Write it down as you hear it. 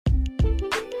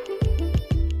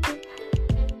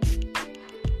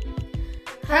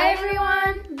Hi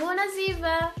everyone! Bună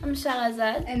ziua! I'm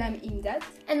Sharazad. And I'm Imdat.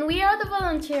 And we are the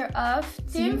volunteer of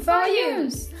Team for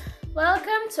Use.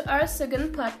 Welcome to our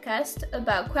second podcast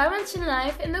about quarantine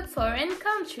life in a foreign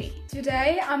country.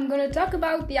 Today I'm going to talk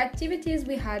about the activities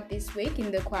we had this week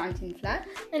in the quarantine flat.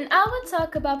 And I will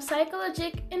talk about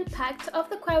psychological impact of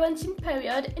the quarantine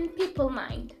period in people's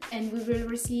mind. And we will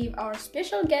receive our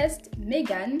special guest,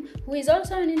 Megan, who is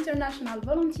also an international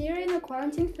volunteer in a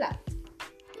quarantine flat.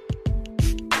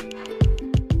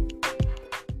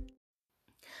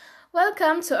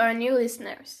 Welcome to our new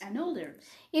listeners and olders.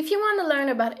 If you want to learn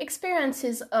about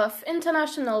experiences of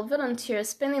international volunteers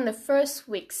spending the first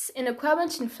weeks in a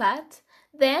quarantine flat,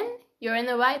 then you're in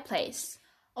the right place.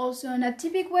 Also an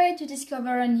atypical way to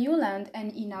discover a new land,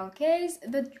 and in our case,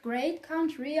 the great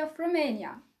country of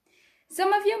Romania.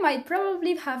 Some of you might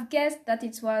probably have guessed that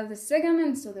it was the second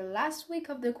and so the last week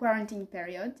of the quarantine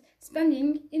period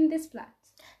spending in this flat.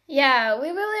 Yeah,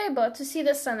 we were able to see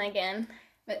the sun again.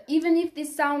 But even if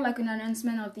this sounds like an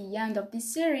announcement of the end of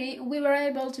this series, we were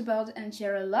able to build and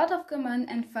share a lot of common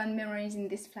and fun memories in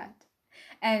this flat.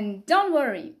 And don't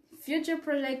worry, future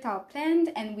projects are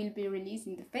planned and will be released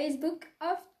in the Facebook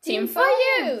of Team for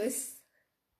Use.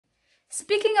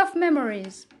 Speaking of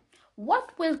memories,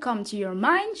 what will come to your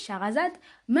mind, Sharazad,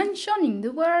 mentioning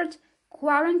the word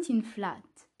quarantine flat?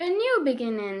 A new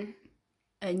beginning.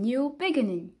 A new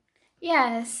beginning.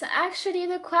 Yes, actually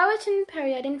the quarantine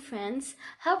period in France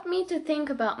helped me to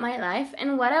think about my life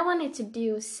and what I wanted to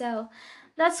do, so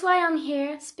that's why I'm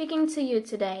here speaking to you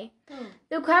today.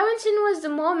 The quarantine was the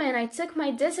moment I took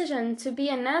my decision to be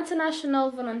an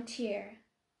international volunteer.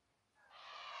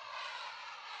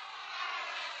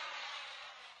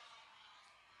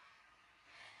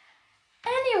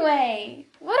 Anyway,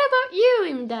 what about you,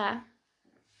 Imda?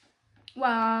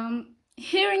 Well,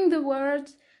 hearing the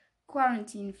words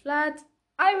quarantine flat,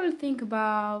 I will think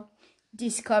about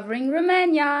discovering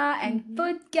Romania and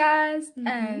podcasts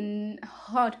and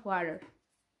hot water.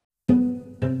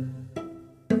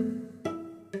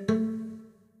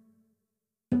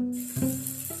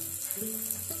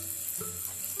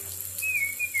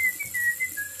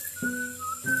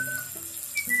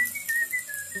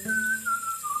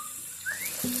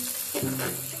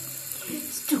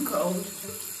 It's too cold.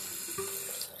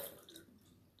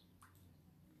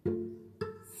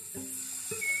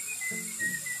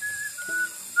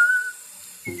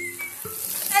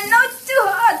 And now it's too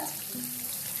hot!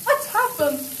 What's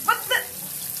happened? What the...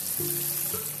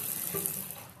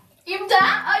 Imda,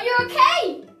 are you okay?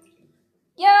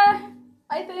 Yeah,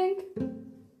 I think.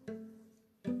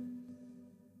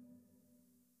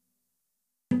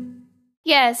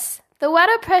 Yes, the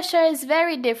water pressure is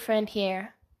very different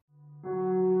here.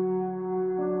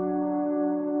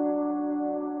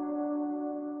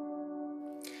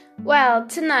 Well,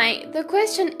 tonight, the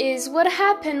question is what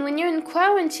happened when you're in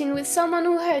quarantine with someone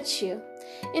who hurt you?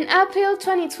 In April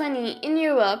 2020, in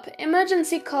Europe,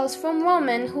 emergency calls from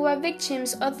women who are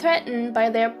victims or threatened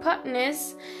by their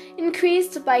partners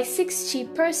increased by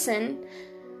 60%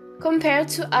 compared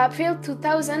to April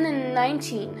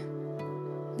 2019.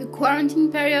 The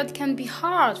quarantine period can be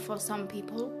hard for some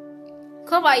people.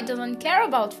 COVID doesn't care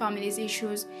about families'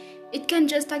 issues. It can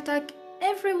just attack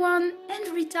everyone,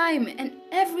 every time, and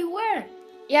everywhere.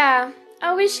 Yeah,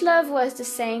 I wish love was the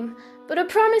same, but a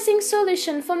promising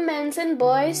solution for men and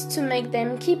boys to make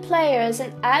them key players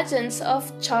and agents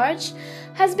of change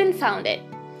has been founded.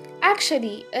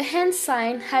 Actually, a hand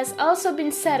sign has also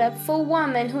been set up for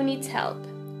women who need help.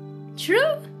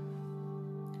 True?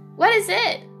 What is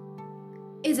it?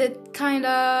 Is it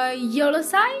kinda YOLO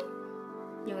sign?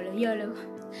 YOLO, YOLO.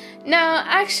 No,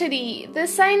 actually, the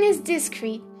sign is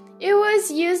discreet. It was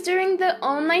used during the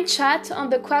online chat on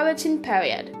the quarantine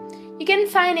period. You can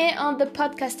find it on the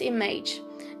podcast image.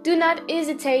 Do not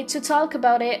hesitate to talk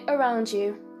about it around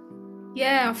you.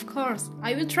 Yeah, of course.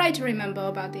 I will try to remember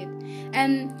about it.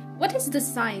 And what is the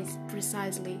size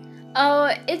precisely? Oh,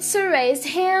 it's a raised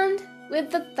hand with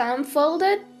the thumb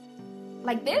folded.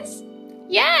 Like this?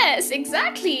 Yes,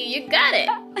 exactly. You got it.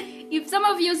 If some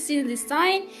of you see this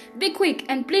sign, be quick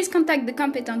and please contact the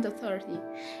competent authority.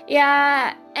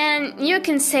 Yeah, and you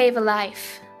can save a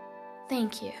life.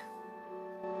 Thank you.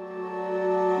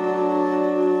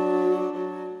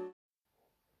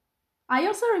 I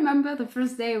also remember the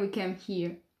first day we came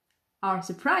here. Our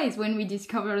surprise when we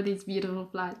discovered this beautiful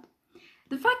flat.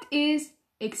 The fact is,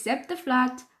 except the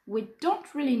flat, we don't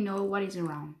really know what is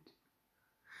around.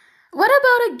 What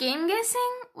about a game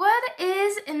guessing? What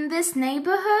is in this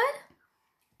neighborhood?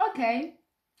 Okay.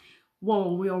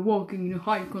 While we are working in a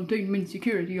high containment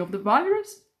security of the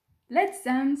virus, let's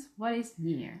sense what is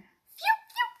near.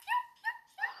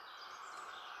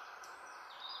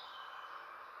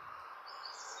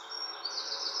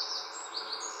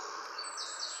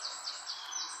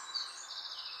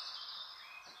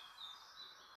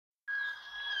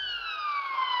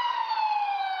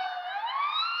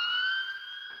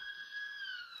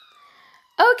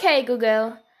 Okay,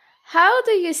 Google. How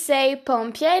do you say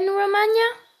pompier in Romania?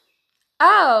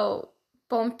 Oh,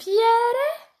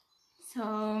 pompiere?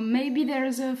 So maybe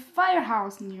there's a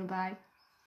firehouse nearby.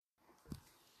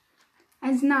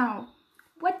 And now,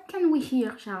 what can we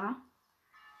hear, Shara?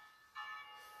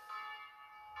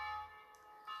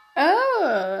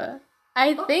 Oh,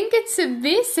 I think it's a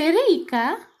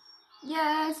biserica.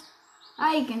 Yes,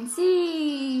 I can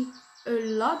see a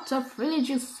lot of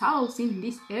religious houses in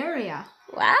this area.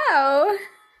 Wow.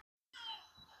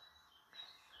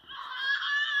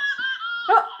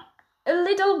 Oh, a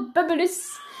little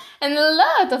bubulus. And a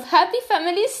lot of happy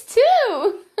families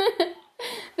too.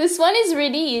 This one is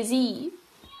really easy.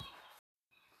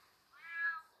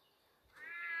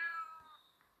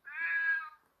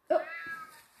 Oh,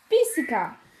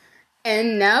 pisica.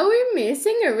 And now we're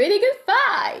missing a really good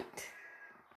fight.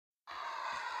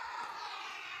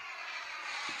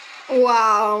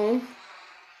 Wow.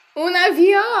 Un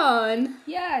avion.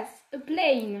 Yes, a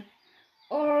plane.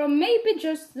 Or maybe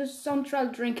just the central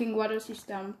drinking water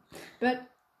system. But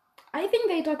I think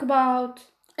they talk about...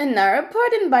 An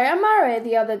airport in Bayamare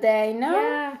the other day,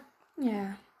 no?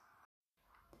 Yeah.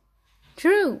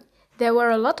 True. There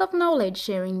were a lot of knowledge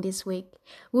sharing this week.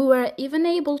 We were even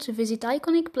able to visit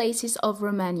iconic places of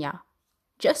Romania,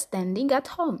 just standing at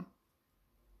home.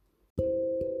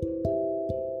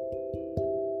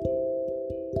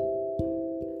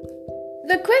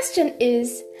 The question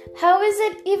is, how is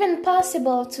it even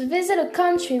possible to visit a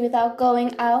country without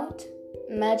going out?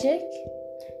 Magic?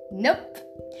 Nope.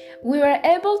 We were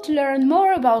able to learn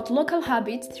more about local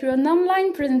habits through an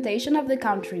online presentation of the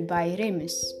country by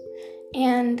Remus.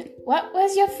 And what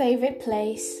was your favorite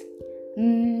place?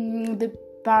 The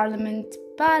Parliament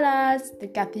Palace, the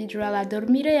Cathedral at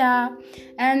Dormirea,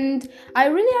 and I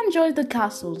really enjoyed the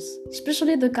castles,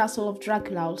 especially the castle of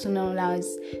Dracula, also known as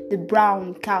the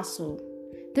Brown Castle.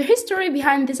 The history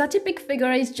behind this atypical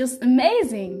figure is just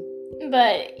amazing.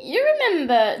 But you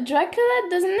remember, Dracula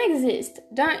doesn't exist,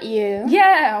 don't you?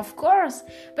 Yeah, of course.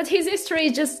 But his history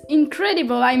is just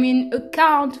incredible. I mean, a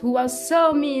count who was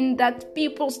so mean that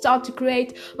people start to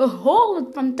create a whole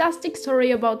fantastic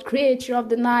story about creature of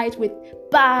the night with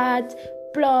bad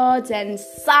blood and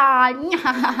sun.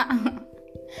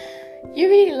 You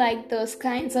really like those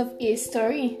kinds of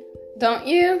history, don't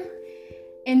you?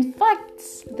 In fact,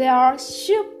 they are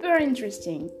super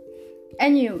interesting.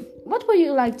 And you, what would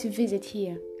you like to visit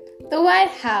here? The White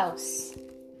House.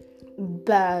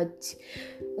 But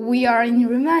we are in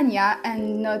Roumania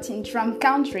and not in Trump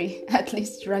country, at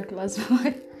least Dracula's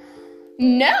wife.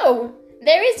 No!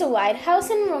 There is a White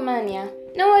House in Romania.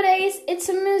 Nowadays, it's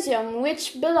a museum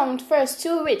which belonged first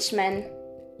to a rich man.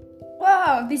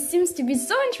 Wow, this seems to be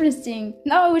so interesting.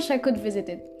 Now I wish I could visit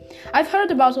it. I've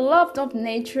heard about a lot of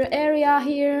nature area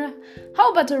here.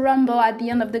 How about a rumble at the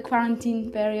end of the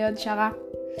quarantine period, Shara?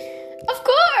 Of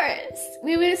course!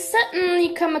 We will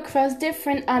certainly come across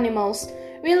different animals.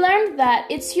 We learned that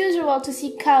it's usual to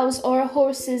see cows or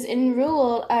horses in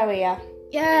rural area.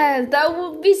 Yes, that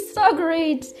would be so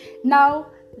great. Now,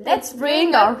 let's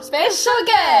bring our special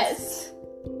guest.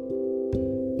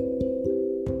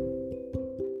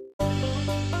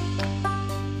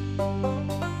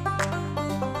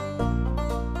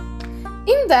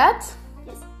 In that,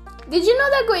 did you know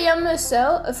that Guillaume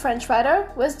Musso, a French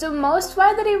writer, was the most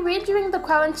widely read during the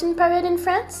quarantine period in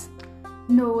France?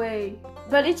 No way.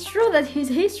 But it's true that his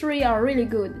history are really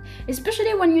good,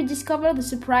 especially when you discover the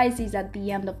surprises at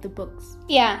the end of the books.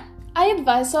 Yeah, I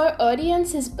advise our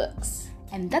audience his books.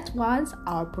 And that was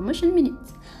our promotion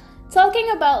minute.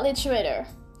 Talking about literature,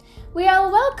 we are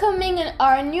welcoming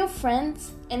our new friend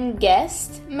and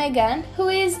guest, Megan, who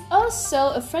is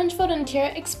also a French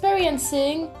volunteer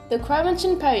experiencing the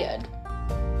quarantine period.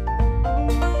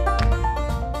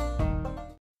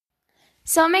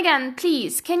 So Megan,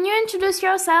 please, can you introduce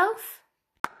yourself?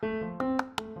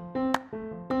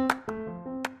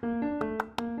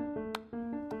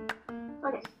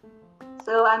 Okay,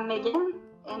 so I'm Megan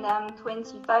and I'm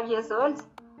 25 years old.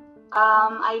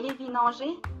 I live in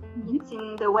Angers. It's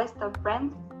in the west of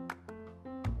France.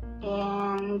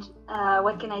 And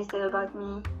what can I say about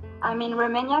me? I'm in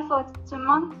Romania for 2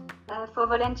 months for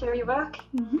voluntary work,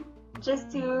 just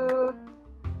to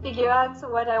figure out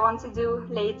what I want to do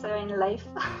later in life.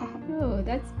 Oh,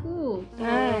 that's cool.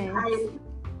 Nice.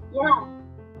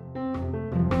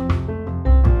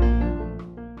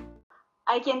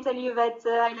 I can tell you that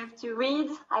I love to read,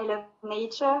 I love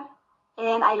nature,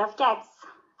 and I love cats.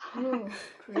 Oh,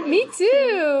 Me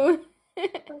too!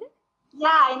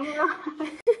 Yeah, I know.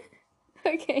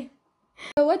 Okay.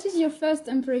 What is your first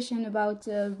impression about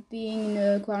being in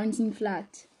a quarantine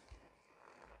flat?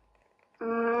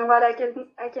 Well,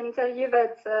 I can tell you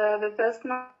that the first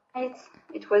night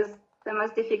it was the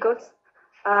most difficult.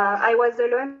 I was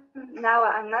alone. Now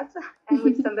I'm not. I'm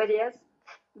with somebody else.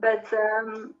 But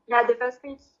yeah, the first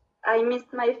week I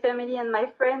missed my family and my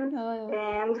friends,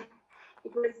 and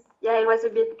it was a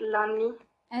bit lonely.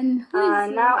 And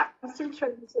now I'm still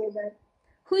trying to say that.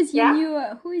 who is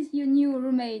your new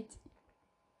roommate?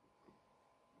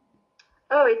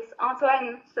 Oh, it's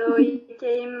Antoine. So he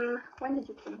came. When did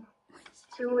he come?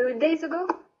 2 days ago.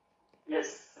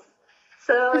 Yes.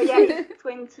 So yeah, he's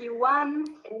 21,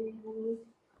 and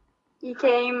he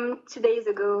came 2 days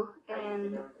ago,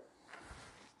 and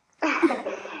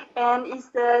and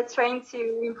he's trying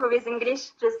to improve his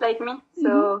English just like me.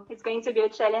 So it's going to be a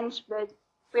challenge, but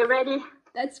we're ready.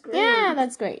 That's great. Yeah,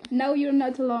 that's great. Now you're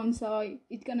not alone, so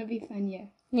it's gonna be fun, yeah.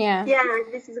 Yeah. Yeah,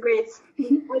 this is great.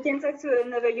 I can talk to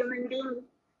another human being.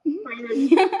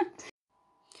 Finally.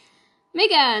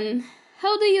 Megan,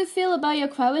 how do you feel about your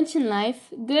quarantine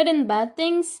life? Good and bad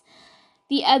things?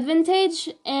 The advantage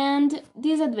and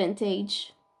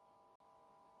disadvantage?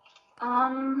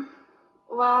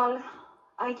 Well,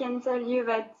 I can tell you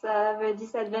that the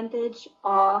disadvantage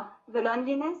are the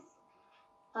loneliness.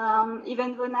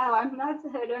 Even though now I'm not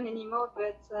alone anymore,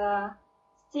 but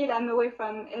still I'm away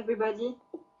from everybody.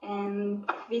 And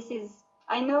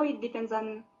I know it depends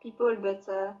on people, but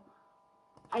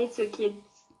I took it.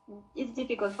 It's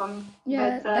difficult for me.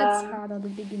 Yeah, but, that's hard at the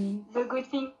beginning. The good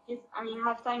thing is I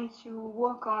have time to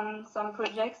work on some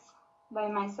projects by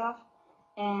myself,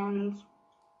 and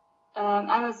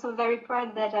I'm also very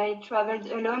proud that I traveled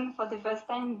alone for the first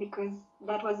time because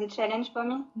that was a challenge for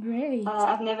me. Great.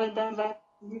 I've never done that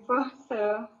before,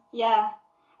 so yeah,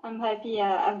 I'm happy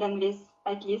I've done this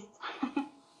at least.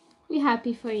 We're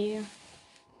happy for you.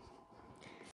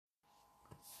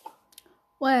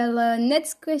 Well,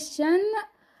 next question.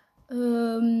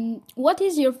 What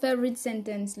is your favorite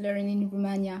sentence learned in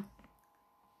Romania?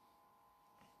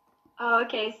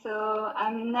 Okay, so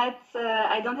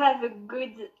I don't have a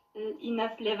good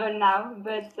enough level now,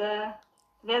 but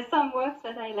there's some words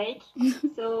that I like.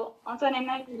 So Antoine and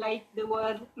I like the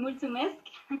word mulțumesc.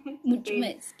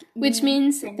 Mulțumesc. Which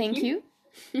means thank you.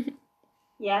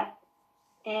 Yeah.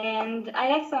 And I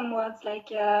like some words like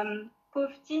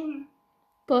poftim.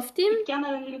 Poftim? It kind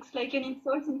of looks like an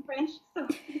insult in French, so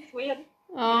it's weird.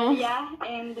 Oh. Yeah,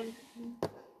 and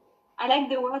I like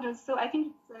the word also. I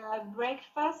think it's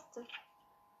breakfast.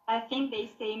 I think they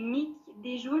say mic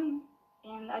déjeuner,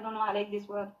 and I don't know. I like this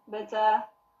word, but I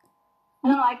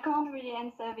don't know. I can't really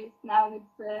answer this now.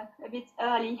 It's a bit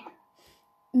early.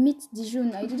 Mit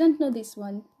déjeuner. I didn't know this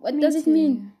one. What does it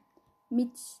mean?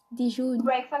 Mit déjeuner.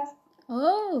 Breakfast.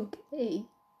 Oh, okay.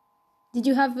 Did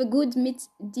you have a good mit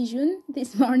déjeuner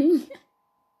this morning?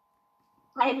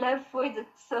 I love food,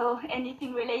 so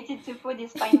anything related to food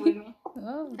is fine with me.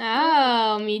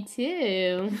 Oh, me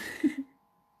too.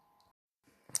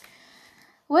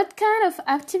 What kind of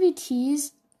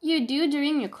activities you do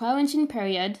during your quarantine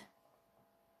period?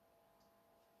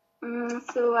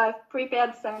 So I've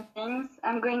prepared some things.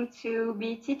 I'm going to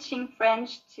be teaching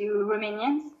French to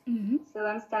Romanians. Mm-hmm. So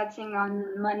I'm starting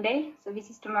on Monday. So this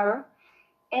is tomorrow,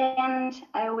 and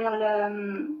I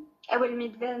will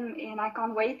meet them, and I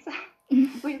can't wait.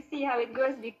 We'll see how it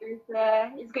goes because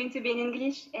it's going to be in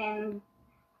English, and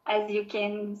as you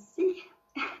can see,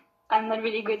 I'm not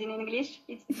really good in English.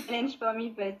 It's a challenge for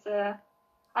me, but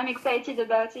I'm excited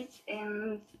about it,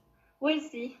 and we'll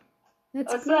see.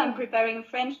 That's Also, cool. I'm preparing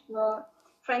French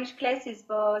classes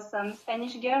for some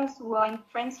Spanish girls who are in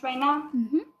France right now.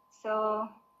 Mm-hmm. So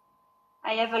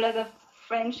I have a lot of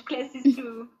French classes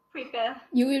to prepare.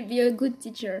 You will be a good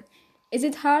teacher. Is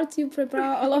it hard to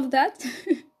prepare all of that?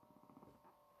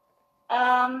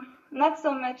 Not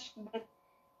so much, but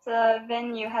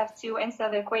then you have to answer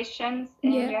the questions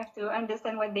and you have to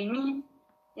understand what they mean.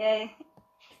 Yeah.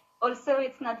 Also,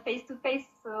 it's not face-to-face,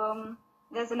 so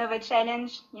there's another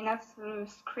challenge, through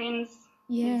screens.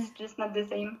 Yeah. It's just not the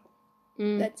same.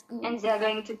 That's good. And there are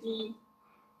going to be,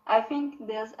 I think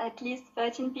there's at least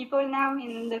 13 people now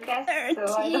in the class. 13!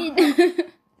 So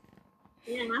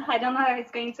I don't know how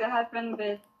it's going to happen,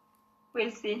 but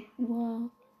we'll see. Wow.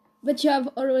 But you have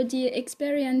already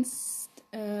experienced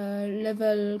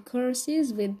level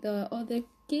courses with the other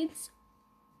kids?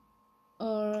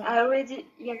 Or I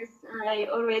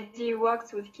already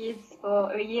worked with kids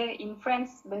for a year in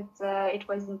France, but it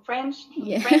was in French.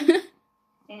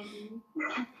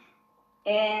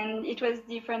 And it was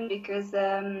different because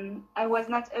I was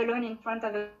not alone in front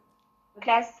of a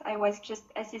class. I was just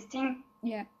assisting.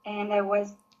 Yeah. And it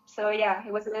was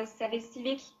a service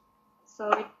civic,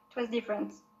 so it was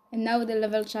different. And now the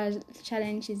level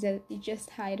challenge is just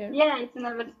higher. Yeah, it's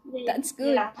another. That's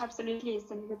good. Yeah, absolutely,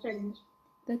 it's another challenge.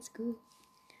 That's good.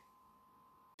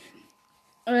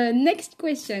 Next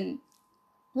question.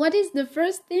 What is the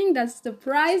first thing that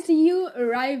surprised you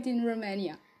arrived in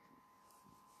Romania?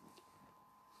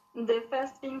 The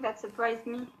first thing that surprised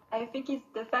me, I think, is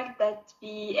the fact that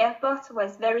the airport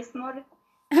was very small.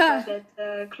 Was at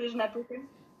Cluj-Napoca.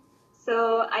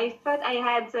 So I thought I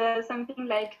had something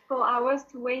like 4 hours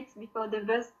to wait before the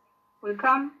bus will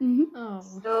come. Mm-hmm. Oh.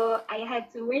 So I had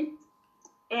to wait,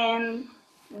 and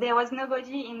there was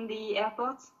nobody in the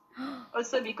airport.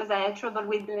 Also because I had trouble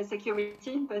with the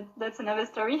security, but that's another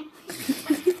story.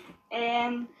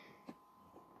 And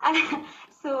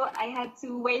so I had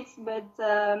to wait, but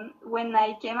when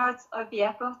I came out of the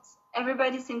airport,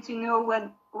 everybody seemed to know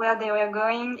where they were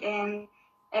going, and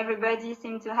everybody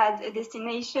seemed to have a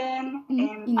destination,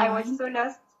 and I was so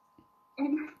lost.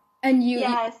 And you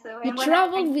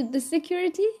traveled with the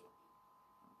security?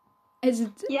 Is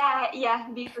it? Yeah,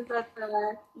 because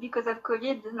of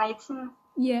COVID-19.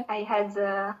 Yeah, I had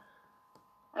a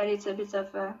little bit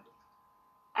of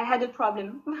I had a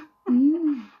problem.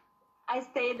 I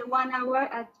stayed 1 hour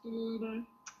at the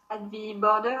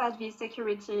border, at the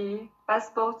security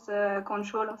passport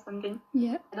control or something.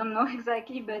 Yeah, I don't know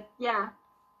exactly, but yeah.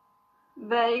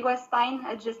 But it was fine.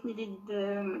 I just needed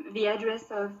the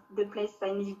address of the place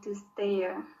I needed to stay.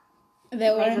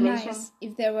 They were nice.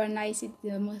 If they were nice, it's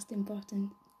the most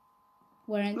important,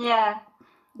 weren't? Yeah,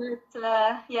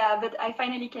 but I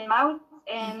finally came out,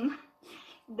 and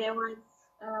there was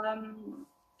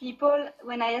people.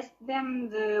 When I asked them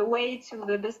the way to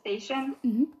the bus station,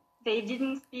 they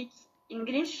didn't speak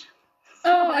English. So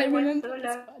I remember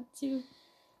that too.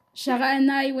 Shara and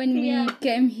I, when we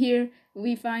came here,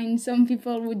 we find some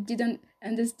people who didn't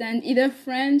understand either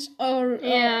French or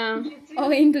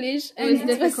English, and it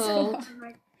was difficult.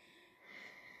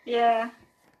 Yeah,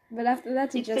 but after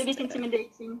that, it's a bit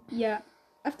intimidating. Yeah,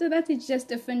 after that, it's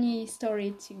just a funny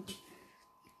story too.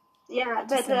 Yeah,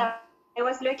 but I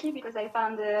was lucky because I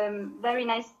found a very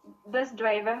nice bus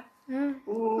driver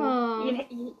who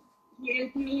he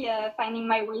helped me finding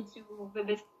my way to the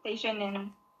bus station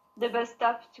and the bus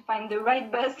stop to find the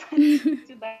right bus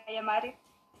to Baia Mare.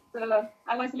 So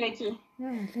I was lucky.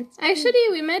 Yeah, actually,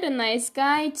 we met a nice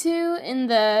guy too in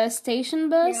the station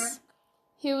bus. Yeah.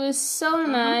 He was so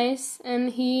nice,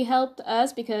 and he helped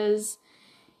us because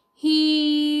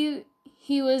he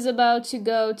was about to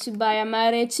go to Baia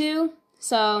Mare too.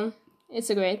 So it's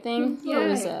a great thing.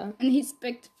 Yeah, and he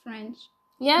spoke French.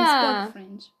 Yeah, he spoke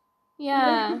French.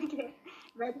 Yeah.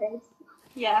 Redheads.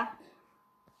 Yeah.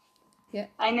 Yeah.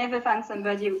 I never found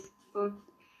somebody who spoke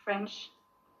French.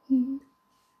 Mm-hmm.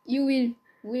 You will.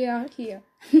 We are here.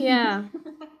 Yeah.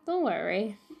 Don't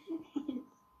worry.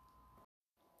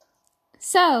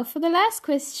 So, for the last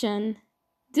question,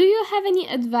 do you have any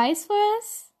advice for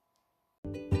us?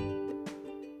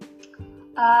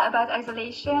 About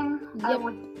isolation, yep. I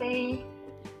would say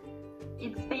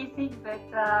it's basic, but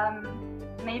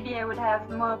maybe I would have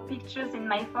more pictures in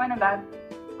my phone about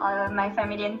my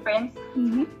family and friends.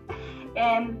 Mm-hmm.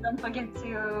 And don't forget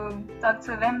to talk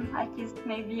to them at least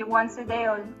maybe once a day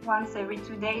or once every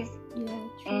 2 days. Yeah,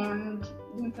 true. And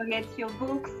don't forget your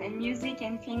books and music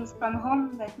and things from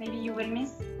home that maybe you will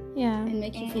miss. Yeah. And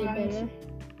make you feel better.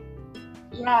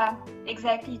 Yeah,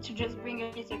 exactly. To just bring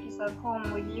a little piece of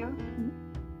home with you. Mm-hmm.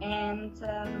 And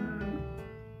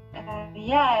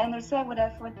and also I would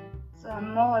have thought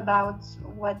more about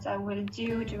what I will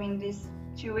do during these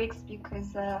 2 weeks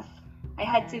because I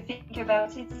had to think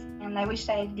about it, and I wish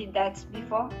I did that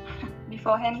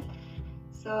beforehand.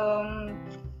 So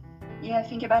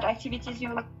think about activities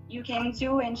you can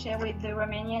do and share with the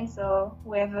Romanians or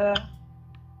whoever.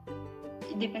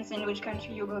 It depends on which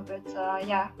country you go, but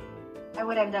I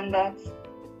would have done that.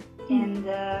 And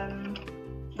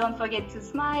don't forget to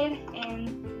smile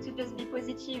and to just be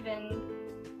positive, and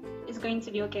it's going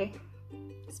to be okay.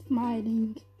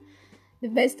 Smiling, the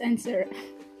best answer.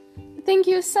 Thank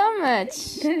you so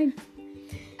much.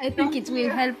 I think it will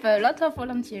help a lot of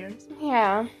volunteers.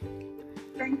 Yeah.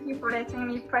 Thank you for letting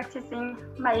me practicing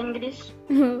my English.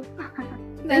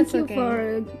 Thank you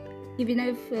for giving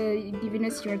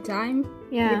us your time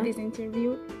with this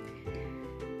interview.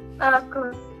 Of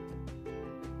course.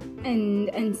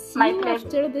 And see you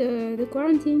after the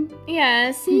quarantine.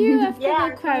 Yeah, see you after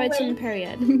the quarantine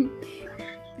period.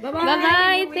 Bye-bye.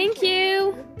 Bye-bye. Thank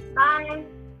you. Bye.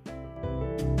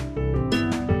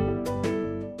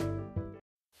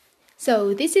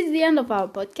 So, this is the end of our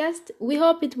podcast. We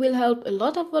hope it will help a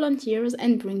lot of volunteers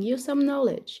and bring you some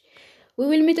knowledge. We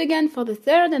will meet again for the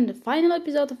third and the final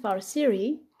episode of our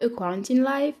series, A Quarantine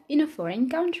Life in a Foreign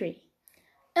Country.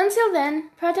 Until then,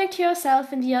 protect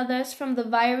yourself and the others from the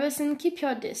virus and keep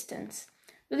your distance.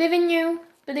 Believe in you,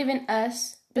 believe in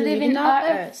us, believe in our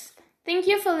Earth. Thank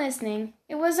you for listening.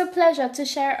 It was a pleasure to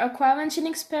share our quarantine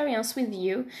experience with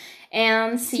you.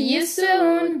 And see you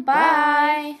soon. Bye!